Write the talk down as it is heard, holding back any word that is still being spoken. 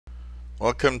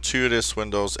Welcome to this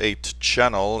Windows 8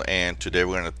 channel, and today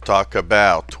we're going to talk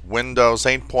about Windows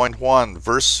 8.1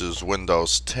 versus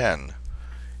Windows 10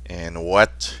 and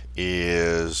what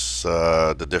is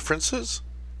the differences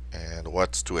and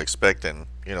what's to expect, and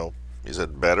is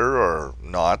it better or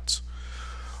not?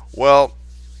 Well,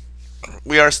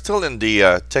 we are still in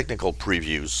the technical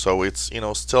previews, so it's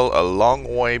still a long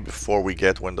way before we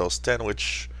get Windows 10,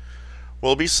 which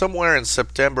will be somewhere in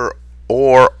September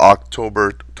or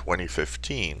October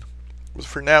 2015. But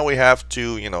for now, we have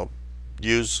to,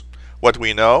 use what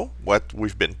we know, what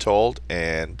we've been told,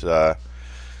 and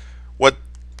what,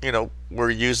 we're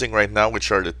using right now, which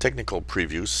are the technical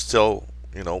previews, still,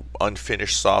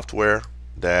 unfinished software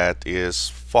that is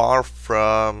far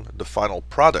from the final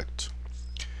product.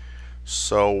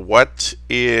 So what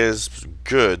is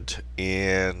good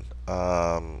in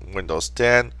Windows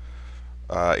 10?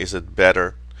 Is it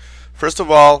better? First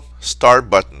of all, Start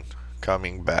button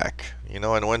coming back. In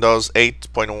Windows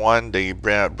 8.1 they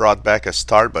brought back a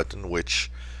Start button, which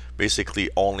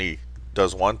basically only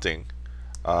does one thing: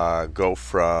 go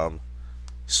from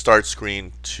start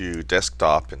screen to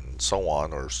desktop and so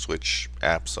on, or switch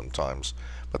apps sometimes,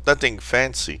 but nothing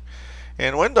fancy.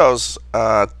 In Windows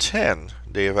 10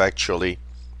 they've actually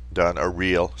done a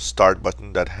real Start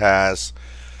button that has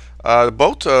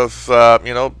both of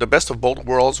the best of both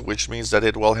worlds, which means that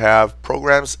it will have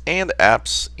programs and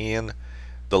apps in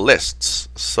the lists.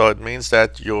 So it means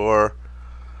that your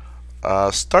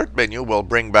start menu will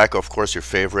bring back, of course, your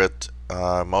favorite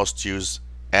most used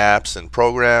apps and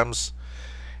programs,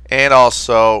 and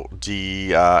also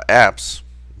the apps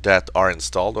that are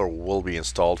installed or will be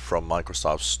installed from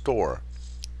Microsoft Store.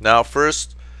 Now,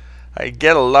 first, I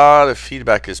get a lot of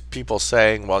feedback is people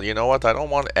saying, well, you know what, I don't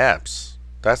want apps.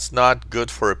 That's not good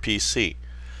for a PC.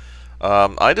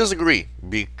 I disagree,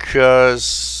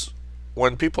 because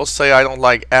when people say I don't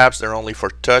like apps, they're only for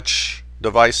touch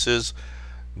devices,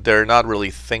 they're not really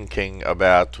thinking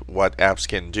about what apps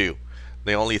can do.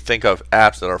 They only think of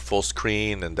apps that are full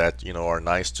screen and that are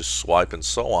nice to swipe and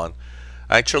so on.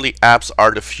 Actually, apps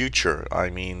are the future. I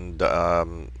mean,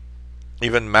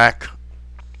 even Mac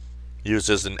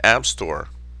uses an app store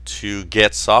to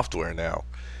get software now.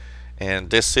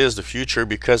 And this is the future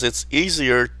because it's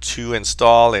easier to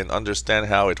install and understand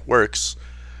how it works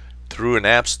through an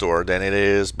app store than it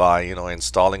is by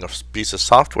installing a piece of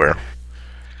software.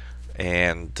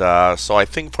 And so I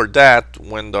think for that,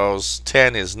 Windows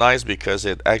 10 is nice because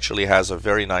it actually has a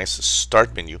very nice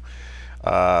start menu,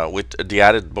 with the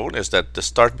added bonus that the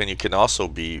start menu can also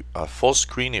be full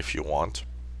screen if you want,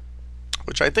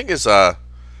 which I think is a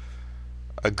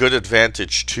good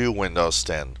advantage to Windows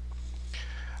 10.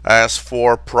 As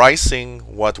for pricing,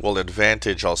 what will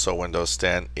advantage also Windows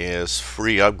 10 is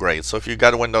free upgrades. So if you've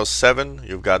got Windows 7,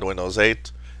 you've got Windows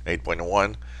 8,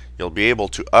 8.1, you'll be able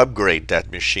to upgrade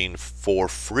that machine for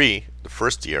free the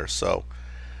first year. So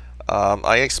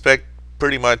I expect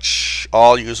pretty much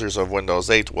all users of Windows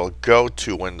 8 will go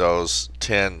to Windows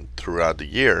 10 throughout the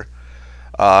year.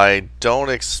 I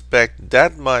don't expect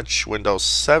that much Windows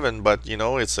 7, but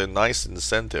it's a nice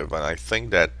incentive, and I think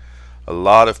that a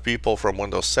lot of people from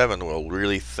Windows 7 will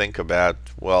really think about,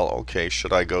 well, okay,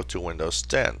 should I go to Windows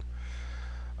 10?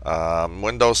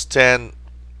 Windows 10,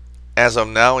 as of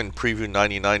now in preview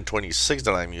 99.26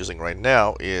 that I'm using right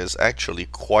now, is actually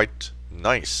quite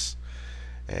nice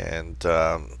and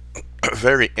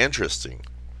very interesting.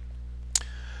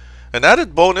 An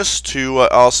added bonus to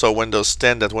also Windows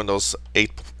 10 that Windows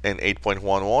 8 and 8.1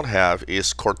 won't have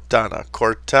is Cortana.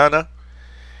 Cortana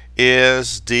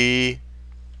is the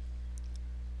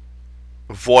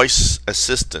voice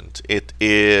assistant. It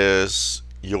is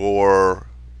your,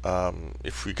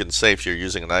 if we can say, if you're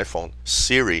using an iPhone,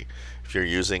 Siri. If you're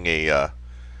using a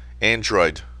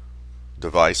Android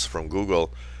device from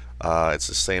Google, it's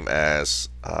the same as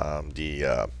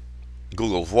the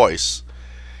Google Voice.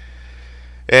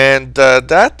 And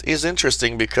that is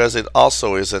interesting because it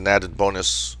also is an added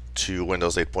bonus to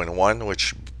Windows 8.1,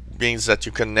 which means that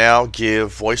you can now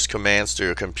give voice commands to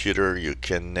your computer. You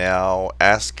can now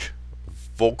ask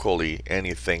vocally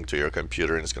anything to your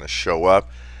computer and it's going to show up.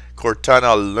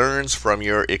 Cortana learns from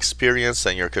your experience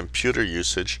and your computer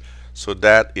usage, so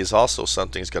that is also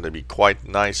something that's going to be quite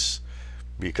nice,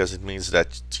 because it means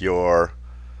that your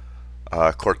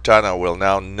Cortana will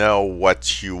now know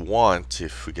what you want,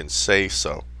 if we can say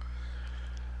so.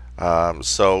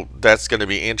 So that's going to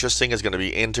be interesting. It's going to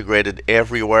be integrated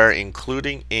everywhere,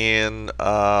 including in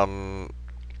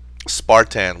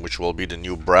Spartan, which will be the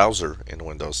new browser in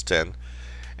Windows 10.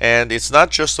 And it's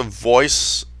not just a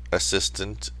voice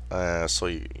assistant, so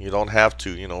you don't have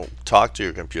to talk to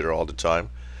your computer all the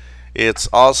time. It's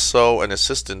also an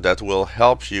assistant that will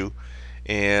help you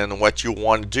in what you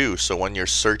want to do. So when you're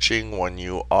searching, when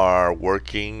you are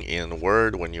working in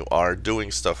Word, when you are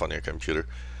doing stuff on your computer,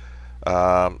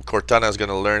 Cortana is going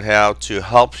to learn how to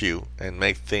help you and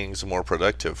make things more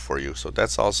productive for you. So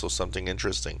that's also something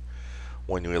interesting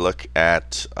when we look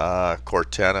at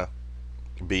Cortana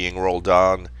being rolled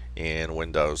on in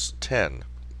Windows 10.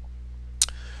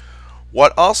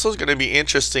 What also is going to be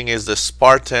interesting is the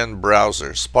Spartan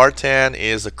Browser. Spartan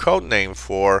is a code name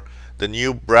for the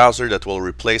new browser that will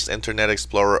replace Internet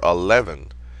Explorer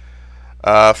 11.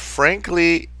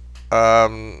 Frankly,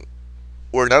 we're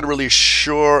not really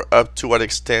sure up to what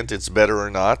extent it's better or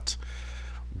not.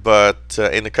 But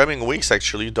in the coming weeks,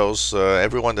 actually,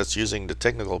 everyone that's using the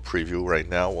technical preview right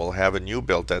now will have a new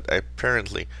build that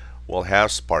apparently will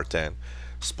have Spartan.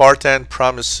 Spartan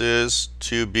promises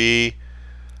to be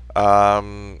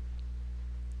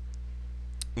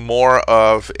more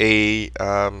of a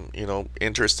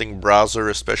interesting browser,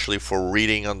 especially for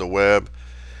reading on the web.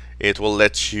 It will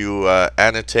let you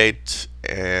annotate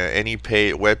any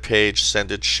web page,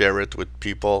 send it, share it with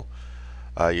people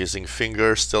using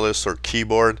finger, stylus, or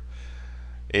keyboard.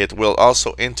 It will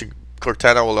also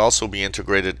Cortana will also be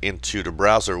integrated into the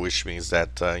browser, which means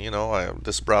that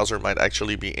this browser might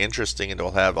actually be interesting, and it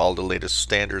will have all the latest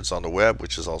standards on the web,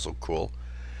 which is also cool.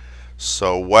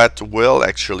 So what will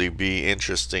actually be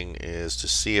interesting is to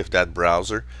see if that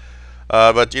browser,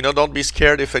 but don't be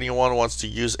scared if anyone wants to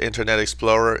use Internet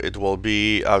Explorer. It will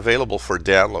be available for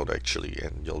download actually,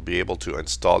 and you'll be able to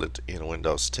install it in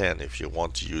Windows 10 if you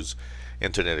want to use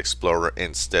Internet Explorer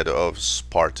instead of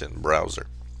Spartan Browser.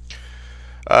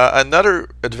 Another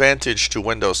advantage to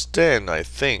Windows 10, I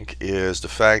think, is the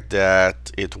fact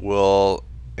that it will,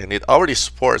 and it already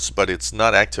supports, but it's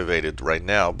not activated right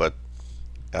now, but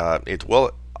it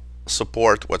will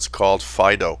support what's called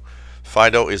FIDO.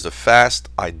 FIDO is the Fast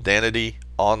Identity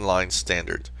Online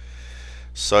Standard.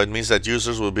 So it means that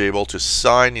users will be able to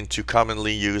sign into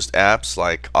commonly used apps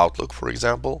like Outlook, for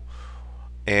example,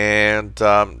 and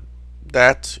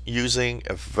that using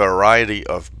a variety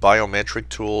of biometric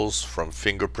tools from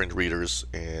fingerprint readers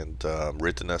and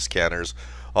retina scanners.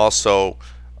 Also,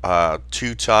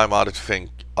 two-time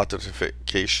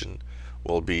authentication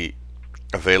will be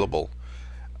available.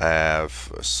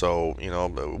 So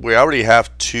we already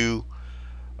have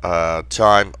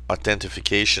two-time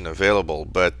authentication available,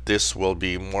 but this will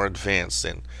be more advanced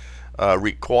and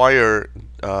require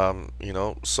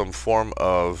some form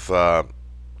of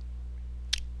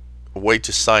way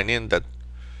to sign in that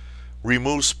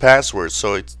removes passwords.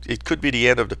 So it could be the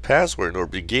end of the password or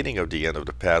beginning of the end of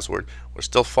the password. We're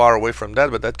still far away from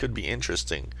that, but that could be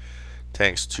interesting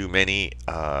thanks to many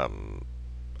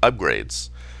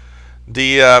upgrades.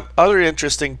 The other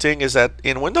interesting thing is that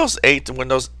in Windows 8 and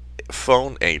Windows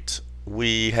Phone 8,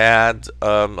 we had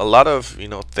a lot of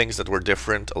things that were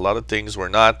different. A lot of things were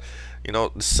not,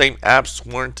 the same apps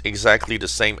weren't exactly the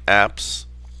same apps.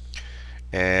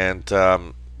 And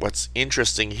what's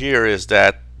interesting here is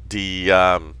that the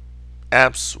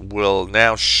apps will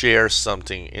now share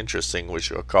something interesting,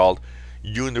 which are called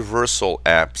universal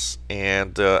apps,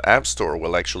 and the App Store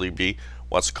will actually be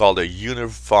what's called a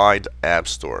unified App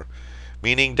Store,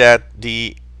 meaning that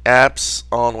the apps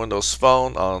on Windows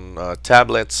Phone, on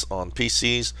tablets, on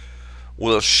PCs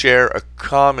will share a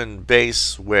common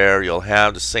base where you'll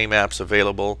have the same apps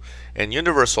available, and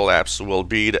universal apps will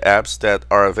be the apps that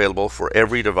are available for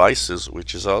every devices,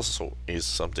 which is also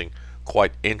something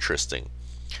quite interesting.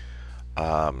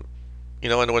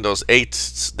 In Windows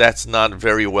 8, that's not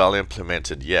very well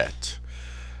implemented yet.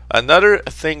 Another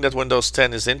thing that Windows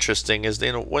 10 is interesting is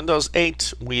in Windows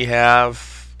 8 we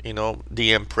have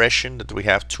the impression that we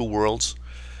have two worlds,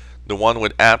 the one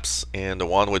with apps and the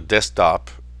one with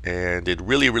desktop, and it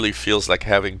really feels like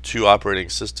having two operating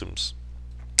systems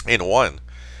in one.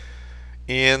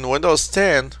 In Windows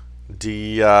 10,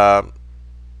 the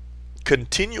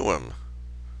Continuum,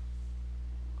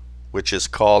 which is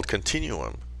called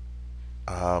Continuum,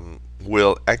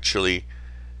 will actually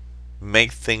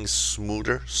make things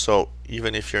smoother. So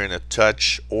even if you're in a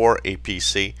touch or a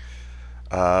PC,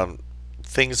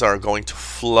 things are going to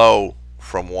flow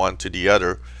from one to the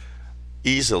other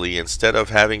easily. Instead of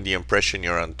having the impression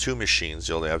you're on two machines,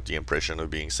 you'll have the impression of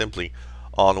being simply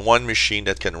on one machine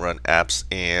that can run apps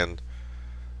and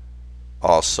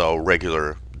also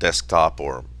regular desktop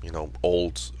or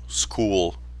old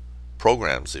school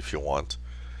programs if you want.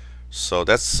 So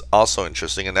that's also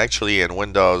interesting, and actually in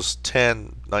Windows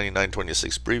 10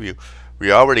 9926 preview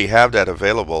we already have that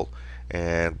available,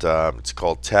 and it's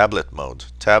called tablet mode.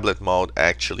 Tablet mode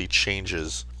actually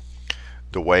changes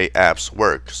the way apps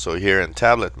work. So here in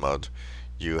tablet mode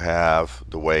you have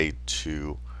the way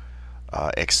to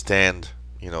extend,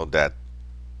 that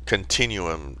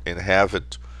continuum and have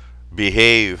it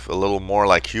behave a little more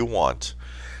like you want,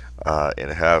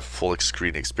 and have full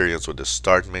screen experience with the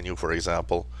start menu, for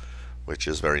example, which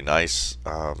is very nice.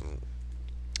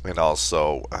 And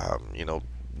also,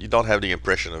 you don't have the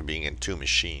impression of being in two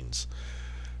machines.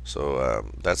 So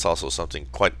that's also something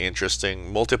quite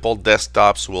interesting. Multiple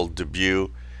desktops will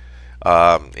debut.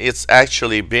 It's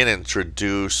actually been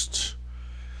introduced.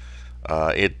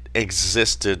 It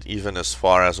existed even as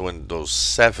far as Windows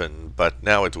 7, but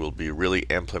now it will be really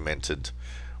implemented,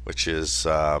 which is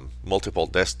multiple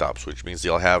desktops, which means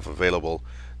you'll have available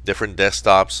different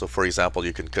desktops. So for example,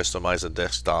 you can customize a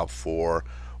desktop for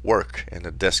work, and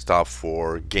a desktop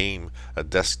for game, a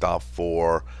desktop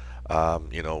for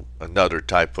another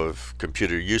type of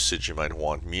computer usage. You might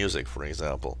want music, for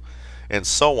example, and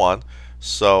so on.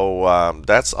 So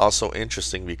that's also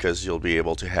interesting because you'll be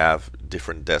able to have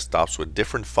different desktops with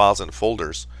different files and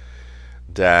folders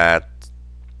that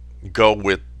go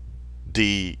with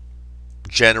the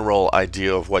general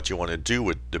idea of what you want to do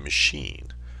with the machine,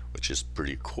 which is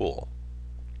pretty cool.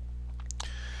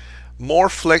 More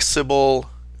flexible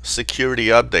security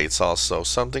updates, also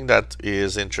something that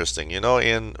is interesting.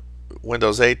 In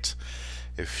Windows 8,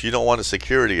 if you don't want a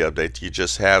security update, you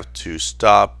just have to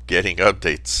stop getting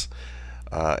updates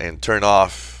and turn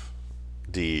off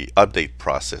the update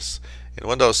process. In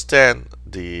Windows 10,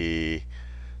 the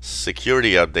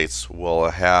security updates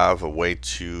will have a way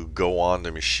to go on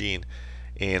the machine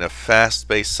in a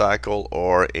fast-paced cycle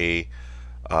or a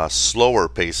slower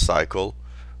paced cycle,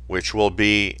 which will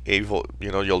be able,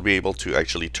 you'll be able to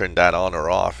actually turn that on or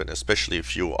off. And especially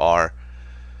if you are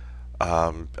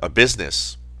a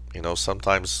business,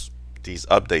 sometimes these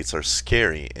updates are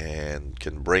scary and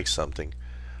can break something.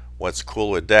 What's cool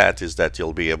with that is that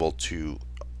you'll be able to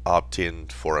opt in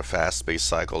for a fast-paced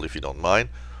cycle if you don't mind,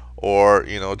 or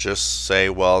just say,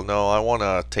 well, no, I want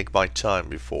to take my time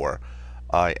before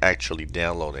I actually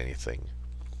download anything.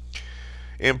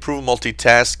 Improve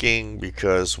multitasking,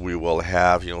 because we will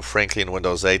have, frankly, in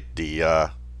Windows 8, the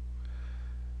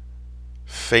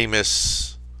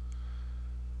famous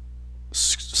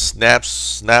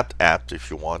Snap app, if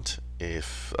you want,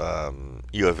 if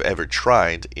you have ever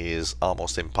tried, is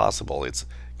almost impossible. It's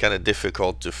kind of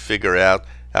difficult to figure out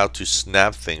how to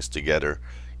snap things together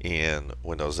in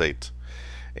Windows 8.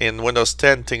 In Windows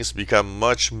 10, things become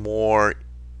much more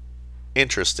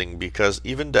interesting because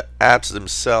even the apps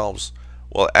themselves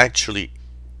will actually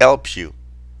help you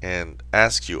and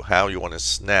ask you how you want to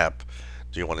snap.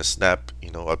 Do you want to snap,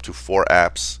 up to 4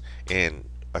 apps in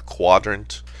a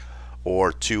quadrant,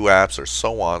 or 2 apps, or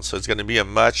so on? So it's going to be a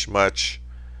much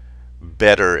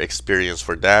better experience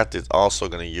for that. It's also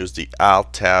going to use the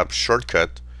Alt Tab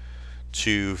shortcut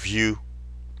to view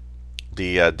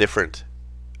the different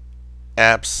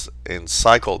apps and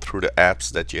cycle through the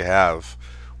apps that you have,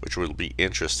 which will be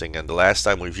interesting. And the last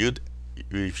time we've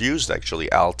used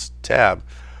actually Alt Tab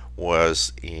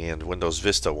was in Windows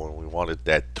Vista, when we wanted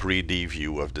that 3D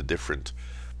view of the different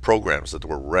programs that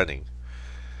were running.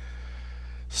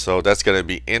 So that's going to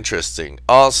be interesting.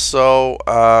 Also,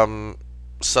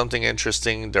 something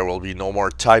interesting, there will be no more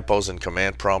typos in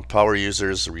command prompt. Power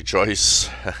users rejoice,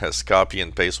 as copy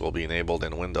and paste will be enabled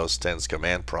in Windows 10's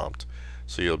command prompt.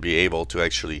 So you'll be able to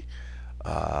actually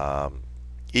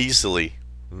easily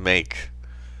make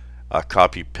a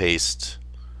copy paste.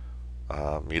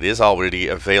 It is already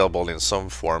available in some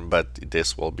form, but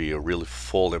this will be a really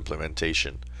full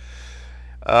implementation.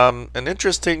 An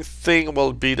interesting thing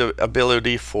will be the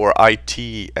ability for IT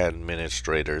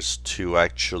administrators to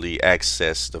actually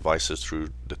access devices through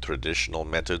the traditional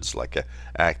methods like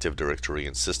Active Directory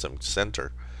and System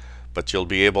Center. But you'll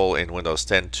be able in Windows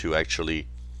 10 to actually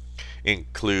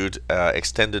include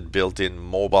extended built-in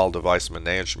mobile device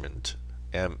management,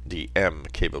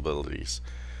 MDM capabilities.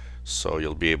 So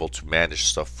you'll be able to manage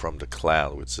stuff from the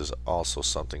cloud, which is also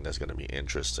something that's going to be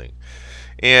interesting.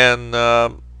 And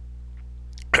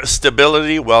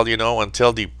stability, well,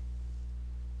 until the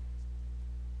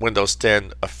Windows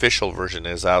 10 official version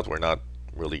is out,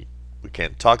 we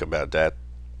can't talk about that.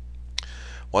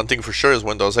 One thing for sure is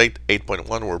Windows 8,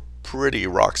 8.1 were pretty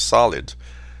rock solid.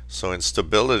 So in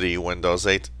stability, Windows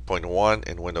 8.1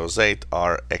 and Windows 8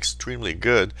 are extremely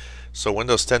good. So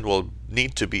Windows 10 will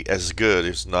need to be as good,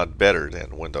 if not better,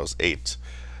 than Windows 8.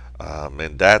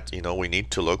 And that, we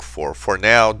need to look for. For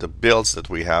now, the builds that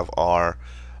we have are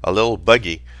a little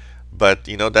buggy, but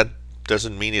that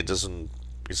doesn't mean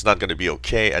it's not going to be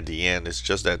okay at the end. It's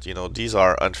just that these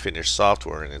are unfinished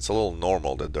software, and it's a little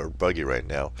normal that they're buggy right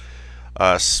now.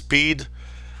 Speed,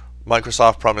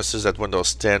 Microsoft promises that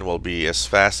Windows 10 will be as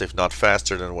fast, if not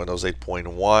faster, than Windows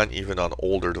 8.1, even on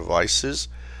older devices.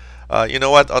 You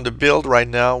know what? On the build right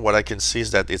now, what I can see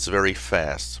is that it's very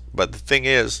fast. But the thing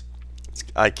is,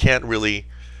 I can't really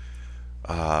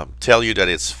tell you that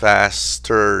it's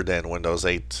faster than Windows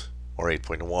 8 or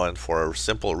 8.1 for a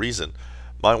simple reason.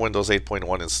 My Windows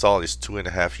 8.1 install is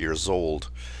 2.5 years old,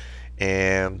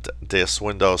 and this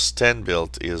Windows 10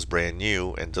 build is brand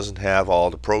new and doesn't have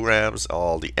all the programs,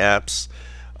 all the apps,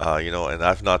 and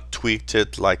I've not tweaked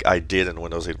it like I did in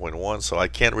Windows 8.1, so I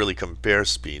can't really compare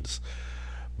speeds.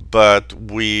 But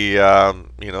Windows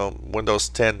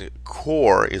 10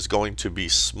 Core is going to be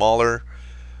smaller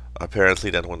apparently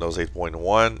than Windows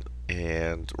 8.1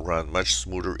 and run much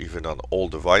smoother even on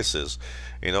old devices.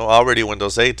 Already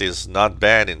Windows 8 is not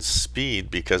bad in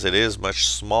speed because it is much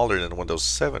smaller than Windows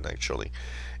 7 actually,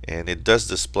 and it does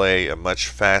display a much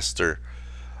faster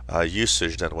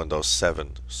usage than Windows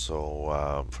 7.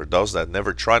 So for those that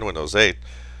never tried Windows 8,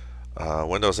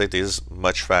 Windows 8 is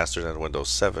much faster than Windows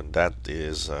 7. That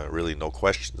is really no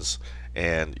questions.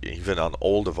 And even on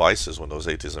old devices, Windows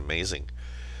 8 is amazing.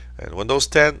 And Windows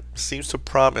 10 seems to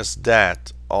promise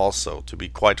that also to be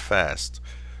quite fast.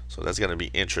 So that's going to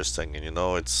be interesting. And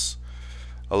it's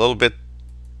a little bit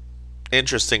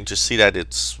interesting to see that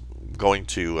it's going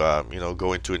to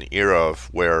go into an era of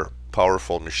where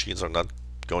powerful machines are not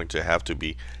going to have to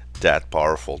be that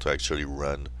powerful to actually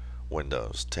run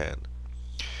Windows 10.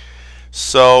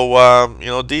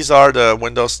 So these are the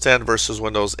Windows 10 versus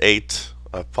Windows 8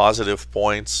 positive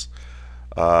points.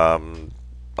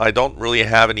 I don't really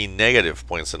have any negative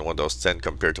points in Windows 10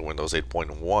 compared to Windows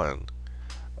 8.1.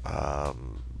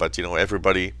 But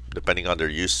everybody, depending on their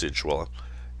usage, will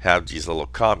have these little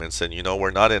comments. And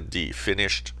we're not at the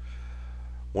finished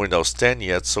Windows 10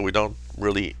 yet, so we don't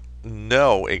really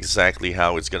know exactly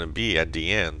how it's going to be at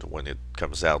the end when it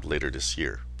comes out later this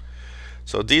year.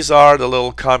 So these are the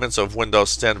little comments of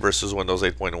Windows 10 versus Windows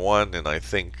 8.1, and I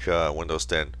think Windows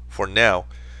 10 for now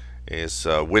is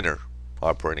a winner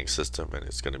operating system, and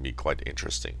it's going to be quite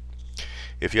interesting.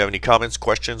 If you have any comments,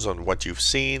 questions on what you've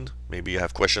seen, maybe you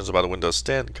have questions about Windows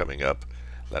 10 coming up,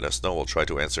 let us know. We'll try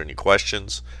to answer any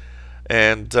questions,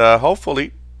 and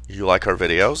hopefully you like our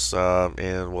videos,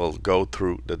 and we'll go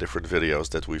through the different videos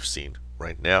that we've seen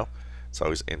right now. It's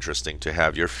always interesting to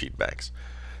have your feedbacks.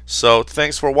 So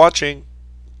thanks for watching.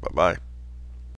 Bye-bye.